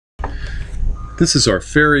This is our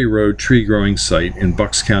Ferry Road tree growing site in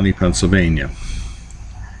Bucks County, Pennsylvania.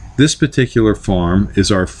 This particular farm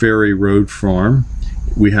is our Ferry Road farm.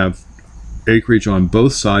 We have acreage on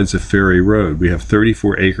both sides of Ferry Road. We have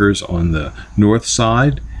 34 acres on the north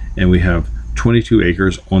side, and we have 22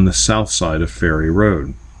 acres on the south side of Ferry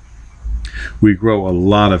Road. We grow a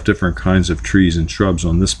lot of different kinds of trees and shrubs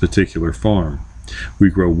on this particular farm. We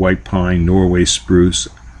grow white pine, Norway spruce,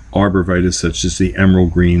 arborvitae such as the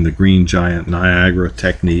emerald green, the green giant, Niagara,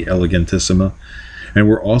 Techni, elegantissima, and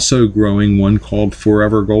we're also growing one called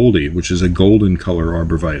Forever Goldie, which is a golden color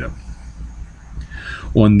arborvitae.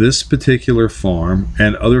 On this particular farm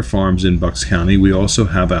and other farms in Bucks County, we also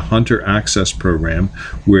have a hunter access program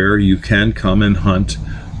where you can come and hunt,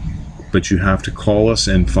 but you have to call us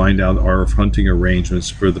and find out our hunting arrangements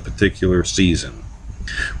for the particular season.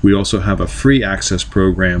 We also have a free access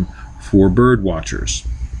program for bird watchers.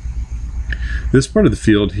 This part of the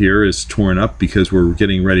field here is torn up because we're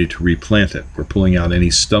getting ready to replant it. We're pulling out any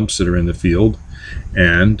stumps that are in the field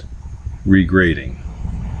and regrading.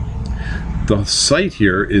 The site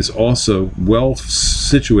here is also well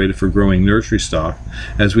situated for growing nursery stock,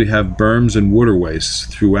 as we have berms and waterways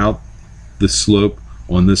throughout the slope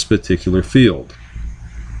on this particular field.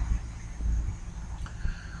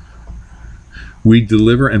 We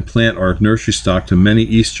deliver and plant our nursery stock to many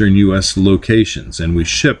eastern U.S. locations, and we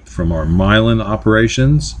ship from our Milan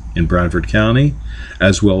operations in Bradford County,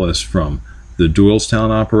 as well as from the Doylestown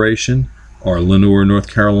operation, our Lenoir,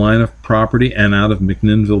 North Carolina property, and out of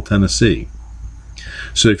McMinnville, Tennessee.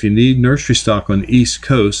 So if you need nursery stock on the East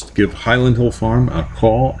Coast, give Highland Hill Farm a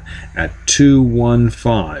call at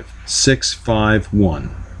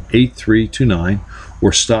 215-651-8329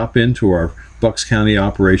 or stop into our Bucks County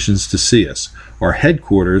operations to see us. Our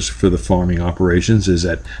headquarters for the farming operations is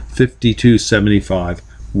at 5275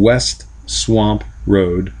 West Swamp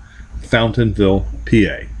Road, Fountainville,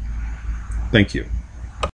 PA. Thank you.